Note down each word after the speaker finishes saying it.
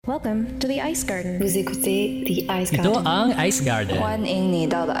Welcome to the Ice Garden. Vous écoutez The Ice Ito Garden. ang Ice Garden. 欢迎你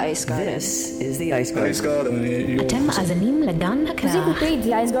到the Ice Garden. This is the Ice Garden. Atem azanim lagan Vous hakra. écoutez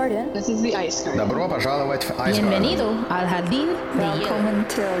The Ice Garden. This is the Ice Garden. Добро пожаловать в Ice Garden. Bienvenido al jardín de hielo. Welcome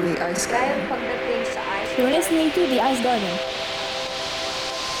to the Ice Garden. You're listening to The Ice Garden.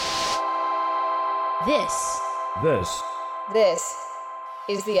 This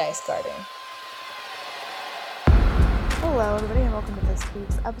is the Ice Garden. Hello, everybody, and welcome to this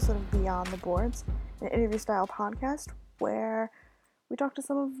week's episode of Beyond the Boards, an interview-style podcast where we talk to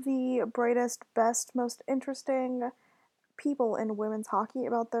some of the brightest, best, most interesting people in women's hockey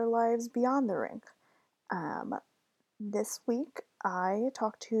about their lives beyond the rink. This week, I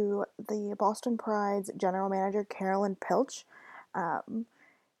talked to the Boston Pride's general manager, Karilyn Pilch.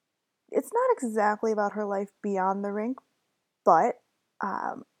 It's not exactly about her life beyond the rink, but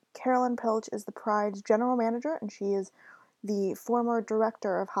Karilyn Pilch is the Pride's general manager, and she is the former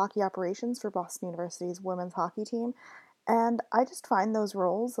director of hockey operations for Boston University's women's hockey team. And I just find those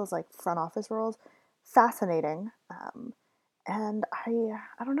roles, those like front office roles, fascinating. And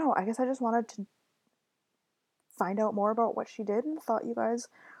I don't know, I guess I just wanted to find out more about what she did and thought you guys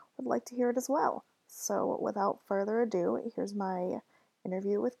would like to hear it as well. So without further ado, here's my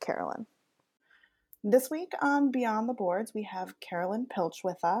interview with Karilyn. This week on Beyond the Boards, we have Karilyn Pilch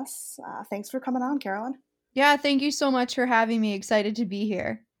with us. Thanks for coming on, Karilyn. Yeah, thank you so much for having me. Excited to be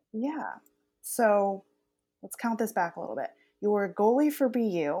here. Yeah. So let's count this back a little bit. You were a goalie for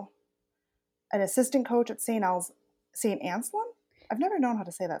BU, an assistant coach at St. Anselm? I've never known how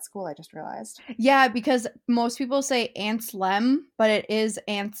to say that school, I just realized. Yeah, because most people say Anselm, but it is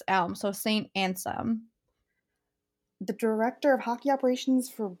Anselm, so St. Anselm. The director of hockey operations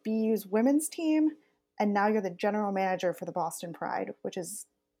for BU's women's team, and now you're the general manager for the Boston Pride, which is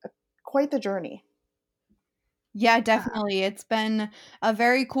quite the journey. Yeah, definitely. It's been a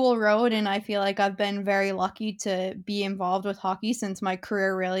very cool road, and I feel like I've been very lucky to be involved with hockey since my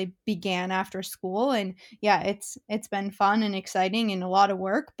career really began after school. And yeah, it's been fun and exciting and a lot of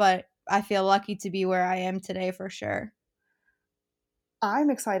work, but I feel lucky to be where I am today for sure. I'm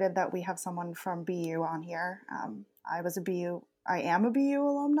excited that we have someone from BU on here. I am a BU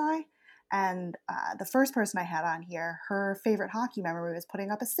alumni, and the first person I had on here, her favorite hockey memory was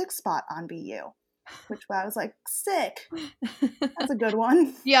putting up a 6 spot on BU. Which I was like, sick. That's a good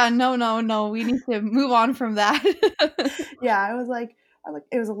one. Yeah, no. We need to move on from that. Yeah, I was like,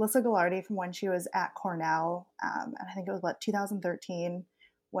 it was Alyssa Gallardi from when she was at Cornell. And I think it was 2013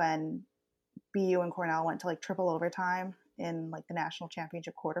 when BU and Cornell went to like triple overtime in like the national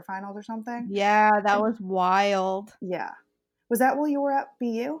championship quarterfinals or something. Yeah, that was wild. Yeah. Was that while you were at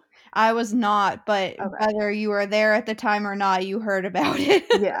BU? I was not, but okay. Whether you were there at the time or not, you heard about it.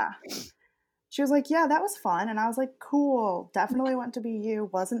 Yeah. She was like, yeah, that was fun. And I was like, cool. Definitely went to BU.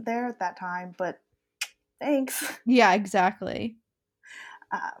 Wasn't there at that time, but thanks. Yeah, exactly.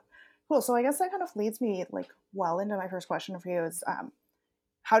 Cool. So I guess that kind of leads me like well into my first question for you is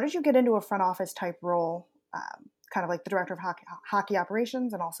how did you get into a front office type role, kind of like the director of hockey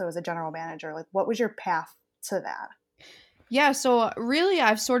operations and also as a general manager? Like what was your path to that? Yeah, so really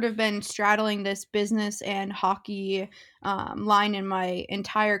I've sort of been straddling this business and hockey line in my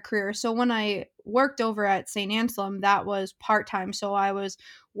entire career. So when I worked over at St. Anselm, that was part-time. So I was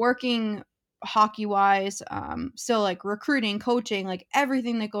working hockey-wise, still like recruiting, coaching, like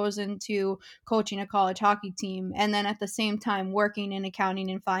everything that goes into coaching a college hockey team. And then at the same time working in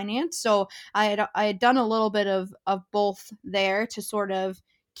accounting and finance. So I had done a little bit of both there to sort of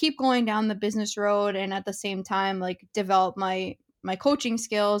keep going down the business road and at the same time like develop my coaching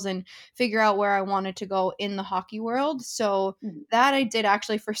skills and figure out where I wanted to go in the hockey world. So that I did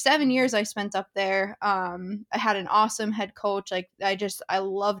actually for 7 years. I spent up there. I had an awesome head coach. Like I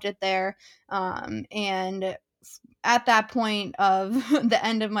loved it there. And at that point of the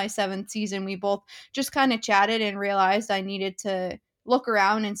end of my 7th season, we both just kind of chatted and realized I needed to look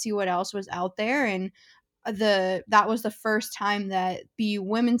around and see what else was out there. And that was the first time that BU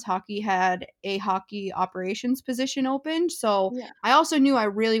women's hockey had a hockey operations position open. So yeah. I also knew I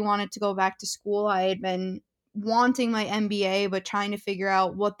really wanted to go back to school. I had been wanting my MBA, but trying to figure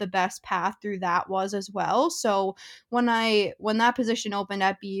out what the best path through that was as well. So when that position opened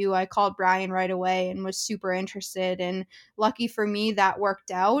at BU, I called Brian right away and was super interested. And lucky for me, that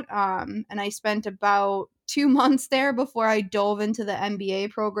worked out. And I spent about 2 months there before I dove into the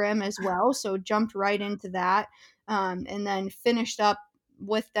MBA program as well. So jumped right into that and then finished up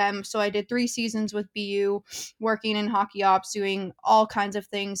with them. So I did 3 seasons with BU, working in hockey ops, doing all kinds of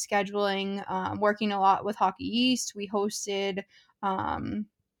things, scheduling, working a lot with Hockey East. We hosted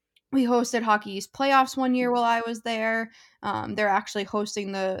we hosted Hockey East playoffs one year while I was there. They're actually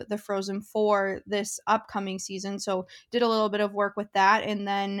hosting the Frozen Four this upcoming season, so did a little bit of work with that. And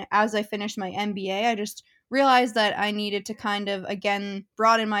then as I finished my MBA, I just realized that I needed to kind of again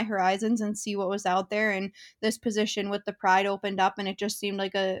broaden my horizons and see what was out there. And this position with the Pride opened up, and it just seemed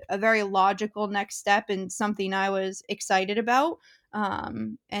like a very logical next step and something I was excited about.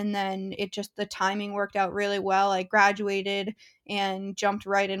 And then the timing worked out really well. I graduated and jumped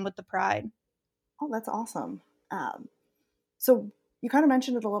right in with the Pride. Oh, that's awesome. So you kind of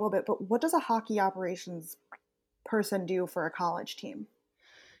mentioned it a little bit, but what does a hockey operations person do for a college team?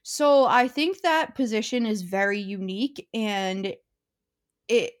 So I think that position is very unique, and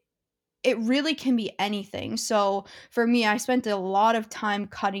it it really can be anything. So for me, I spent a lot of time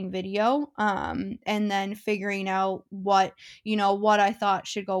cutting video, and then figuring out what I thought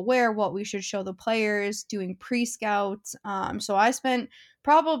should go where, what we should show the players, doing pre-scouts. So I spent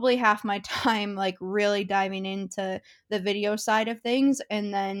probably half my time like really diving into the video side of things,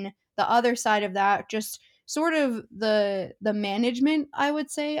 and then the other side of that, just sort of the management, I would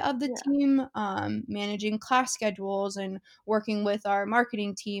say, of the Yeah. team, managing class schedules and working with our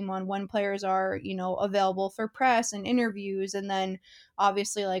marketing team on when players are, available for press and interviews. And then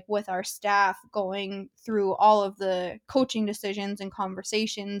obviously, like with our staff, going through all of the coaching decisions and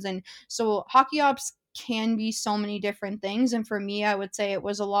conversations. And so hockey ops can be so many different things. And for me, I would say it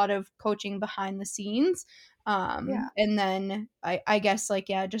was a lot of coaching behind the scenes. Yeah. And then I guess like,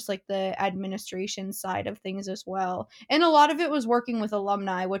 yeah, just like the administration side of things as well. And a lot of it was working with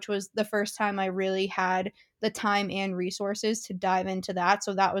alumni, which was the first time I really had the time and resources to dive into that.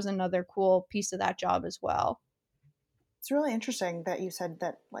 So that was another cool piece of that job as well. It's really interesting that you said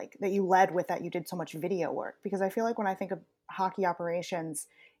that, like, that you led with that you did so much video work, because I feel like when I think of hockey operations,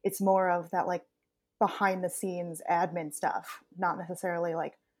 it's more of that like behind the scenes admin stuff, not necessarily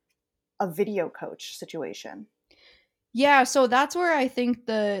like a video coach situation. Yeah, so that's where I think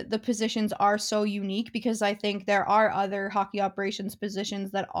the positions are so unique, because I think there are other hockey operations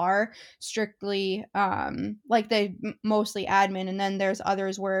positions that are strictly like they mostly admin, and then there's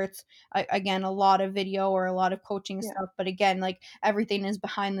others where it's again a lot of video or a lot of coaching Yeah. stuff, but again like everything is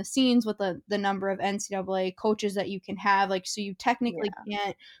behind the scenes with the number of NCAA coaches that you can have, like so you technically Yeah.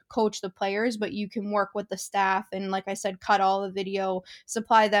 can't coach the players, but you can work with the staff and like I said, cut all the video,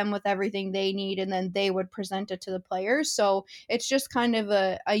 supply them with everything they need, and then they would present it to the players. So it's just kind of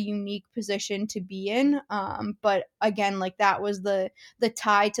a unique position to be in. But again, like that was the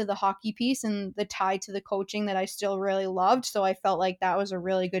tie to the hockey piece and the tie to the coaching that I still really loved. So I felt like that was a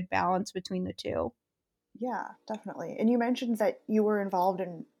really good balance between the two. Yeah, definitely. And you mentioned that you were involved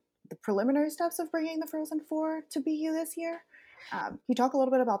in the preliminary steps of bringing the Frozen Four to BU this year. Can you talk a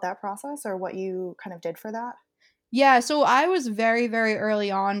little bit about that process or what you kind of did for that? Yeah, so I was very, very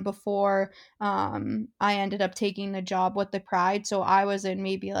early on before I ended up taking the job with the Pride. So I was in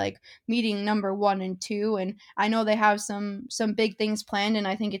maybe like meeting number 1 and 2, and I know they have some big things planned, and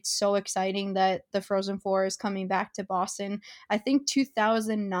I think it's so exciting that the Frozen Four is coming back to Boston. I think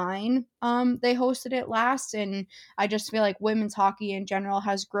 2009 they hosted it last, and I just feel like women's hockey in general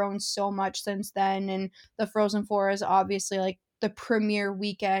has grown so much since then, and the Frozen Four is obviously like the premier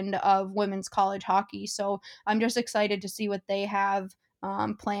weekend of women's college hockey. So I'm just excited to see what they have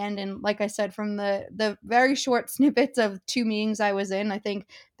planned. And like I said, from the very short snippets of 2 meetings I was in, I think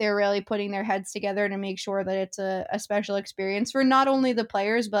they're really putting their heads together to make sure that it's a special experience for not only the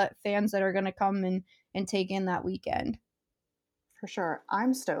players, but fans that are going to come and take in that weekend. For sure.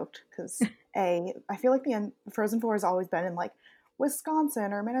 I'm stoked because I feel like the Frozen Four has always been in like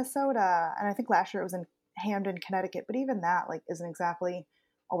Wisconsin or Minnesota, and I think last year it was in Hamden, Connecticut. But even that like isn't exactly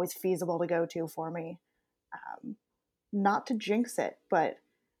always feasible to go to for me. Not to jinx it, but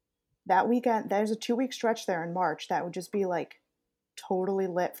that weekend there's a 2 week stretch there in March that would just be like totally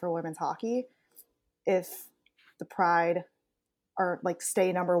lit for women's hockey if the Pride are like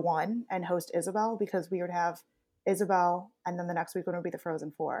stay number one and host Isabel, because we would have Isabel and then the next week would be the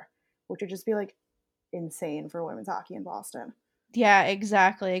Frozen Four, which would just be like insane for women's hockey in Boston. Yeah,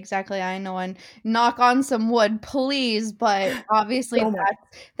 exactly. I know, and knock on some wood, please. But obviously, So much.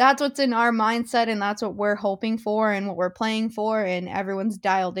 that's what's in our mindset, and that's what we're hoping for, and what we're playing for, and everyone's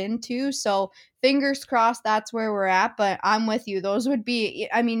dialed into. So fingers crossed, that's where we're at. But I'm with you. Those would be,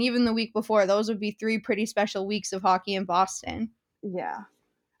 I mean, even the week before, those would be 3 pretty special weeks of hockey in Boston. Yeah.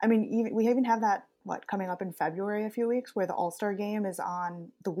 I mean, we even have that coming up in February, a few weeks, where the All-Star game is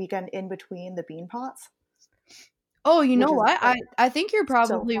on the weekend in between the Bean Pots, Oh, you which know is what? like I think you're so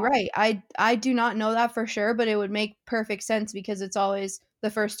probably fun. right. I do not know that for sure, but it would make perfect sense because it's always the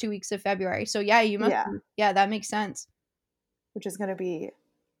first 2 weeks of February. So yeah, you must Yeah, be, yeah, that makes sense. which is going to be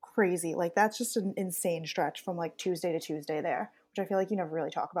crazy. Like that's just an insane stretch from like Tuesday to Tuesday there, which I feel like you never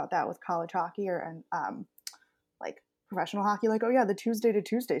really talk about that with college hockey or like professional hockey. Like, oh yeah, the Tuesday to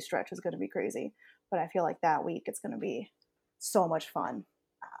Tuesday stretch is going to be crazy, but I feel like that week it's going to be so much fun.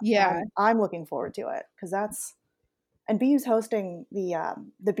 Yeah. I'm looking forward to it because that's and BU's hosting the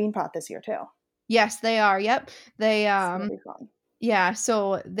Beanpot this year too. Yes, they are. Yep. They So it'll be fun. Yeah,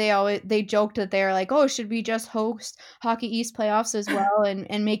 so they joked that they're like, "Oh, should we just host Hockey East playoffs as well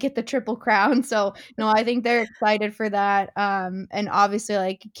and make it the Triple Crown?" So, no, I think they're excited for that. And obviously,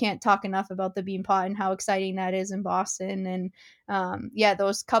 like, can't talk enough about the Beanpot and how exciting that is in Boston. And yeah,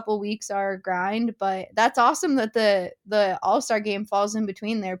 those couple weeks are a grind, but that's awesome that the All-Star game falls in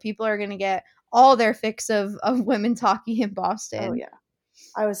between there. People are gonna get all their fix of women's hockey in Boston. Oh yeah,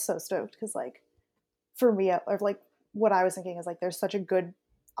 I was so stoked because like for me, or like what I was thinking is like there's such a good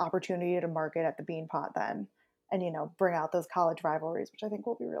opportunity to market at the Beanpot then, and bring out those college rivalries, which I think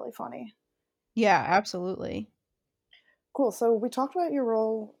will be really funny. Yeah, absolutely. Cool. So we talked about your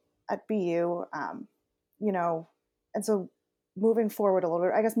role at BU, you know, and so moving forward a little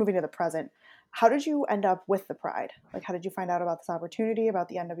bit, I guess moving to the present, how did you end up with the Pride? Like, how did you find out about this opportunity, about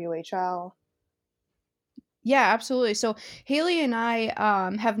the NWHL? Yeah, absolutely. So Haley and I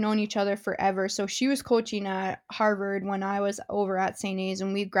have known each other forever. So she was coaching at Harvard when I was over at St. A's,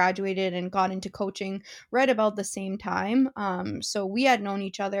 and we graduated and got into coaching right about the same time. So we had known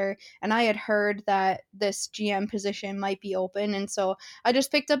each other, and I had heard that this GM position might be open. And so I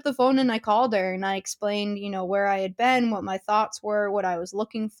just picked up the phone and I called her and I explained, where I had been, what my thoughts were, what I was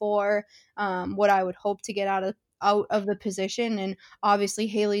looking for, what I would hope to get out of the position. And obviously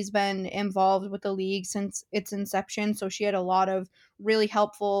Haley's been involved with the league since its inception, so she had a lot of really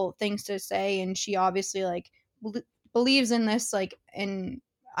helpful things to say, and she obviously like believes in this, like, and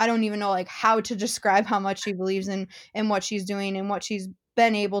I don't even know like how to describe how much she believes in what she's doing and what she's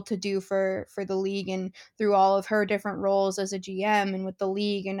been able to do for the league and through all of her different roles as a GM and with the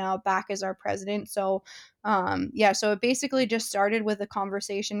league and now back as our president. So yeah, so it basically just started with a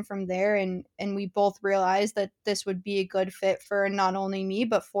conversation from there, and we both realized that this would be a good fit for not only me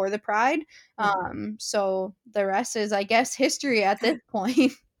but for the Pride. So the rest is, I guess, history at this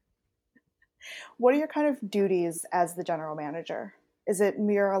point. What are your kind of duties as the general manager? Is it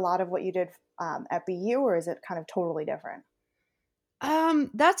mirror a lot of what you did at BU, or is it kind of totally different?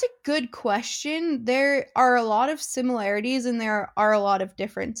 That's a good question. There are a lot of similarities and there are a lot of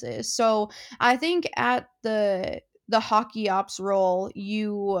differences. So I think at the hockey ops role,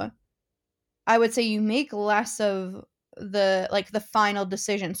 I would say you make less of the final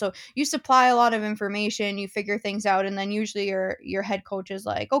decision. So you supply a lot of information, you figure things out, and then usually your head coach is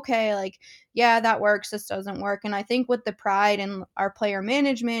like, okay, like, yeah, that works, this doesn't work. And I think with the Pride and our player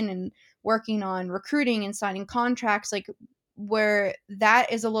management and working on recruiting and signing contracts, like where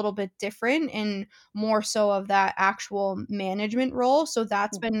that is a little bit different and more so of that actual management role. So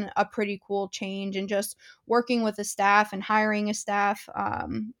that's been a pretty cool change, and just working with a staff and hiring a staff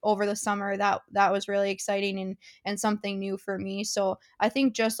over the summer, that was really exciting and something new for me. So I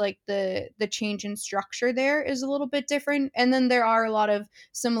think just like the change in structure there is a little bit different, and then there are a lot of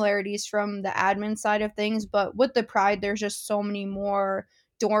similarities from the admin side of things. But with the Pride, there's just so many more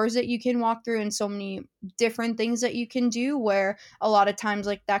doors that you can walk through and so many different things that you can do, where a lot of times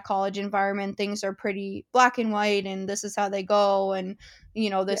like that college environment, things are pretty black and white and this is how they go, and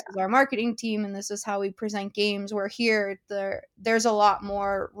this is our marketing team and this is how we present games. Where here there's a lot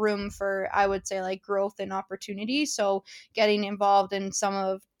more room for, I would say, like growth and opportunity. So getting involved in some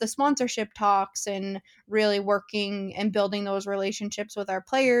of the sponsorship talks and really working and building those relationships with our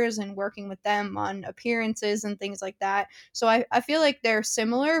players and working with them on appearances and things like that. So I feel like they're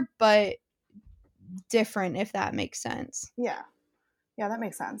similar but different, if that makes sense. Yeah, yeah, that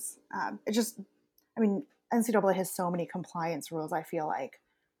makes sense. It just, I mean, NCAA has so many compliance rules. I feel like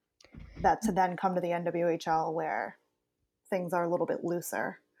that to then come to the NWHL where things are a little bit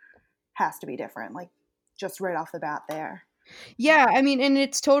looser has to be different. Like just right off the bat there. Yeah, I mean, and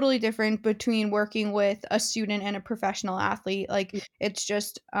it's totally different between working with a student and a professional athlete. Like it's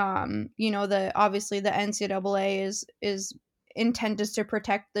just the obviously the NCAA is intended to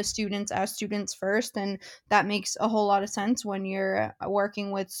protect the students as students first, and that makes a whole lot of sense when you're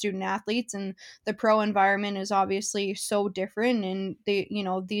working with student athletes. And the pro environment is obviously so different, and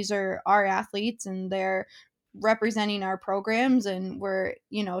these are our athletes and they're representing our programs, and we're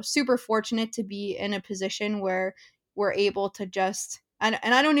super fortunate to be in a position where we're able to just, and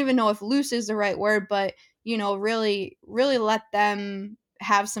I don't even know if loose is the right word, but really really let them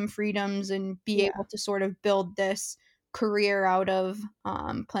have some freedoms and be able to sort of build this career out of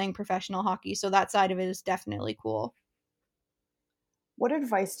playing professional hockey. So that side of it is definitely cool. What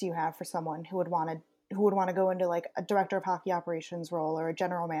advice do you have for someone who would want to go into like a director of hockey operations role or a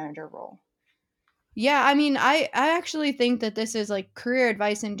general manager role? Yeah, I mean, I actually think that this is like career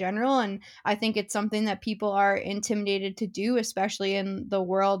advice in general, and I think it's something that people are intimidated to do, especially in the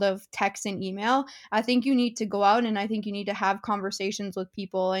world of text and email. I think you need to go out and I think you need to have conversations with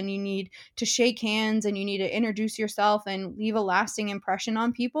people, and you need to shake hands, and you need to introduce yourself and leave a lasting impression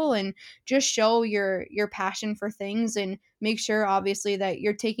on people, and just show your passion for things, and make sure obviously that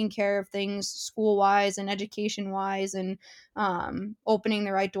you're taking care of things school-wise and education-wise, and opening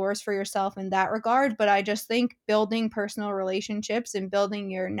the right doors for yourself in that regard. But I just think building personal relationships and building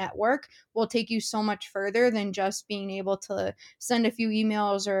your network will take you so much further than just being able to send a few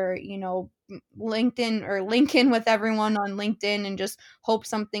emails or, LinkedIn or link in with everyone on LinkedIn and just hope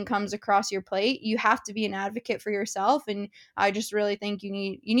something comes across your plate. You have to be an advocate for yourself, and I just really think you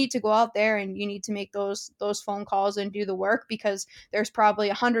need to go out there and you need to make those phone calls and do the work, because there's probably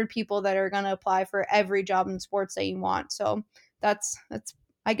 100 people that are going to apply for every job in sports that you want. So that's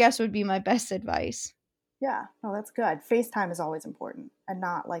I guess would be my best advice. Yeah, no, that's good. FaceTime is always important and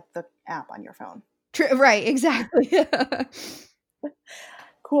not like the app on your phone. Right, exactly.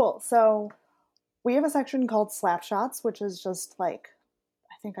 Cool. So we have a section called Slap Shots, which is just like,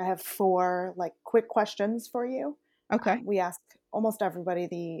 I think I have 4 like quick questions for you. Okay. We ask almost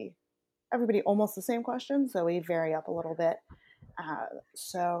everybody almost the same questions, so we vary up a little bit.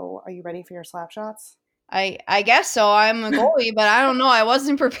 So are you ready for your Slap Shots? I guess so. I'm a goalie, but I don't know. I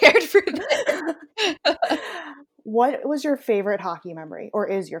wasn't prepared for this. What was your favorite hockey memory, or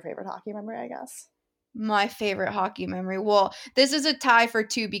is your favorite hockey memory, I guess? My favorite hockey memory. Well, this is a tie for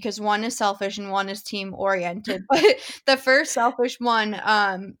 2 because one is selfish and one is team oriented. But the first selfish one,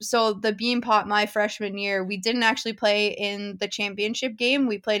 so the Bean Pot my freshman year, we didn't actually play in the championship game.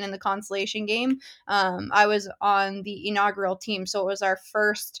 We played in the consolation game. I was on the inaugural team, so it was our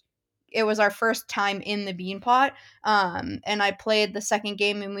first time in the Bean Pot. And I played the second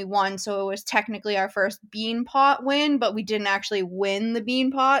game and we won. So it was technically our first Bean Pot win, but we didn't actually win the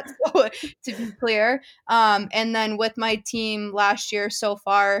Bean Pot. So to be clear. And then with my team last year so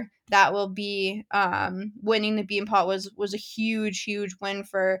far, that will be winning the Bean Pot was a huge, huge win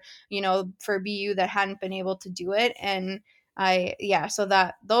for BU that hadn't been able to do it. And so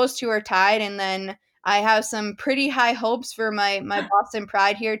that those 2 are tied. And then I have some pretty high hopes for my Boston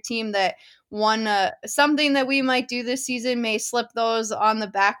Pride here team that one something that we might do this season may slip those on the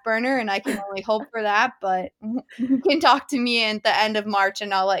back burner, and I can only hope for that. But you can talk to me at the end of March,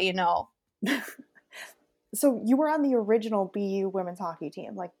 and I'll let you know. So you were on the original BU women's hockey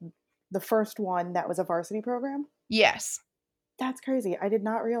team, like the first one that was a varsity program? Yes. That's crazy. I did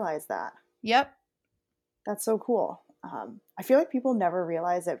not realize that. Yep. That's so cool. I feel like people never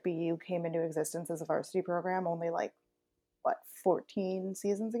realize that BU came into existence as a varsity program only like, 14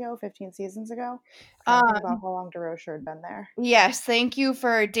 seasons ago, 15 seasons ago? Think about how long DeRocher had been there. Yes, thank you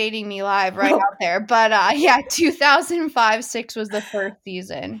for dating me live right out there. But 2005-06 was the first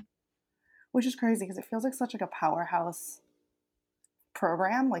season. Which is crazy because it feels like such like a powerhouse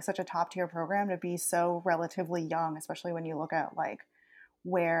program, like such a top tier program to be so relatively young, especially when you look at like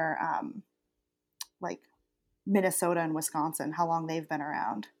where like Minnesota and Wisconsin, how long they've been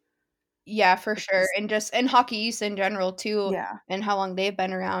around. Yeah, for sure. And Hockey East in general too. Yeah. And how long they've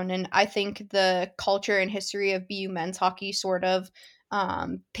been around. And I think the culture and history of BU men's hockey sort of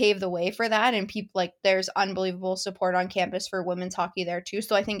paved the way for that. And people like there's unbelievable support on campus for women's hockey there too.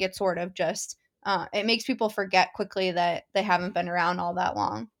 So I think it's sort of just it makes people forget quickly that they haven't been around all that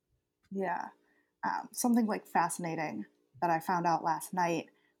long. Yeah. Something like fascinating that I found out last night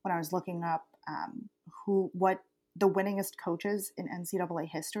when I was looking up what the winningest coaches in NCAA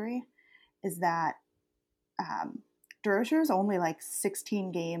history is that DeRocher is only like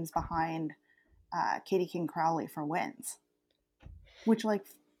 16 games behind Katie King Crowley for wins, which like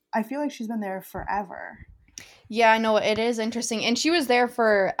I feel like she's been there forever. Yeah, I know, it is interesting. And she was there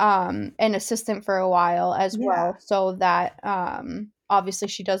for an assistant for a while as well. So that obviously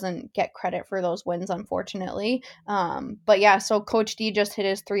she doesn't get credit for those wins, unfortunately. But yeah, so Coach D just hit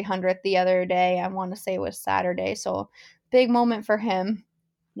his 300th the other day. I want to say it was Saturday. So big moment for him.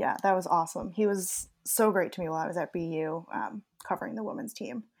 Yeah, that was awesome. He was so great to me while I was at BU covering the women's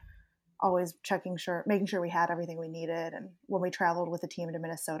team. Always making sure we had everything we needed. And when we traveled with the team to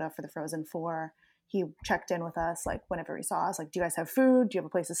Minnesota for the Frozen Four, he checked in with us like whenever he saw us, like, do you guys have food? Do you have a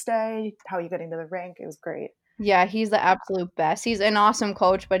place to stay? How are you getting to the rink? It was great. Yeah, he's the absolute best. He's an awesome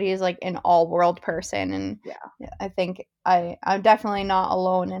coach, but he's like an all-world person. And yeah, I think I'm definitely not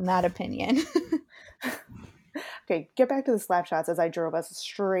alone in that opinion. Okay, get back to the slap shots as I drove us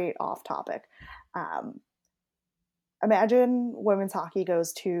straight off topic. imagine women's hockey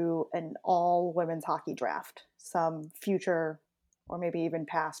goes to an all women's hockey draft, some future or maybe even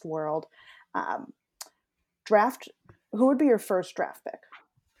past world. Draft, who would be your first draft pick?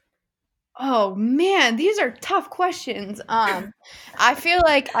 Oh man, these are tough questions. I feel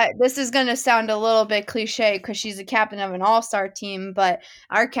like this is gonna sound a little bit cliche because she's a captain of an all-star team, but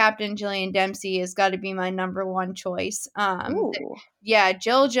our captain Jillian Dempsey has got to be my number one choice. Ooh. Yeah,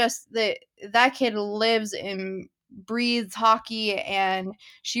 Jill that kid lives and breathes hockey, and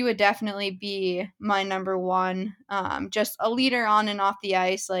she would definitely be my number one. Just a leader on and off the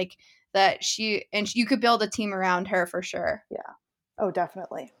ice, like that. You could build a team around her for sure. Yeah. Oh,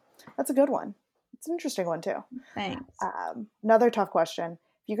 definitely. That's a good one. It's an interesting one too. Thanks. Another tough question.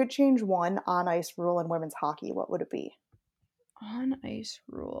 If you could change one on-ice rule in women's hockey, what would it be? On-ice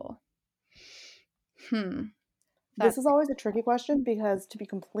rule. This is always a tricky question because, to be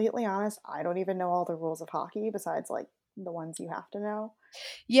completely honest, I don't even know all the rules of hockey besides like the ones you have to know.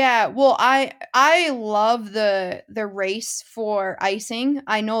 Yeah, well, I love the race for icing.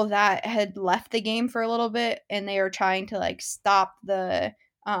 I know that had left the game for a little bit, and they were trying to like stop the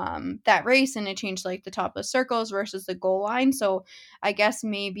that race, and it changed like the top of circles versus the goal line. So I guess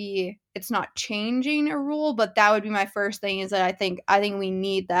maybe it's not changing a rule, but that would be my first thing. Is that I think we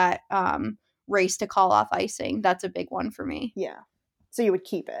need that race to call off icing. That's a big one for me. Yeah. So you would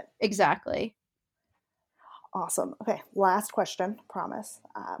keep it. Exactly. Awesome. Okay, last question, promise.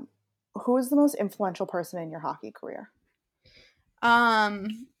 Who is the most influential person in your hockey career?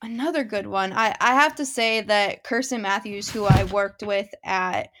 Another good one. I have to say that Kirsten Matthews, who I worked with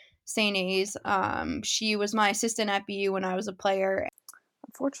at St. A's, she was my assistant at BU when I was a player.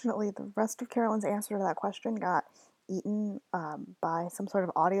 Unfortunately, the rest of Carolyn's answer to that question got eaten by some sort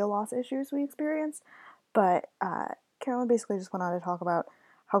of audio loss issues we experienced. But Carolyn basically just went on to talk about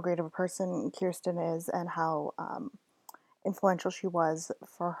how great of a person Kirsten is and how influential she was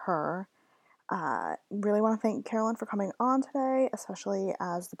for her. Really want to thank Carolyn for coming on today, especially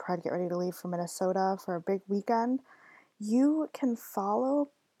as the Pride get ready to leave for Minnesota for a big weekend. You can follow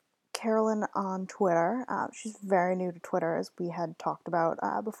Carolyn on Twitter. She's very new to Twitter, as we had talked about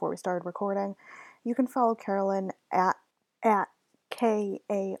before we started recording. You can follow Carolyn at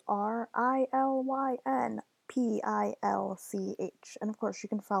KarilynPilch. And of course, you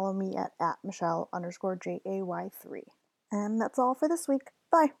can follow me at Michelle_JAY3. And that's all for this week.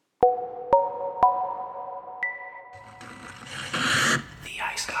 Bye.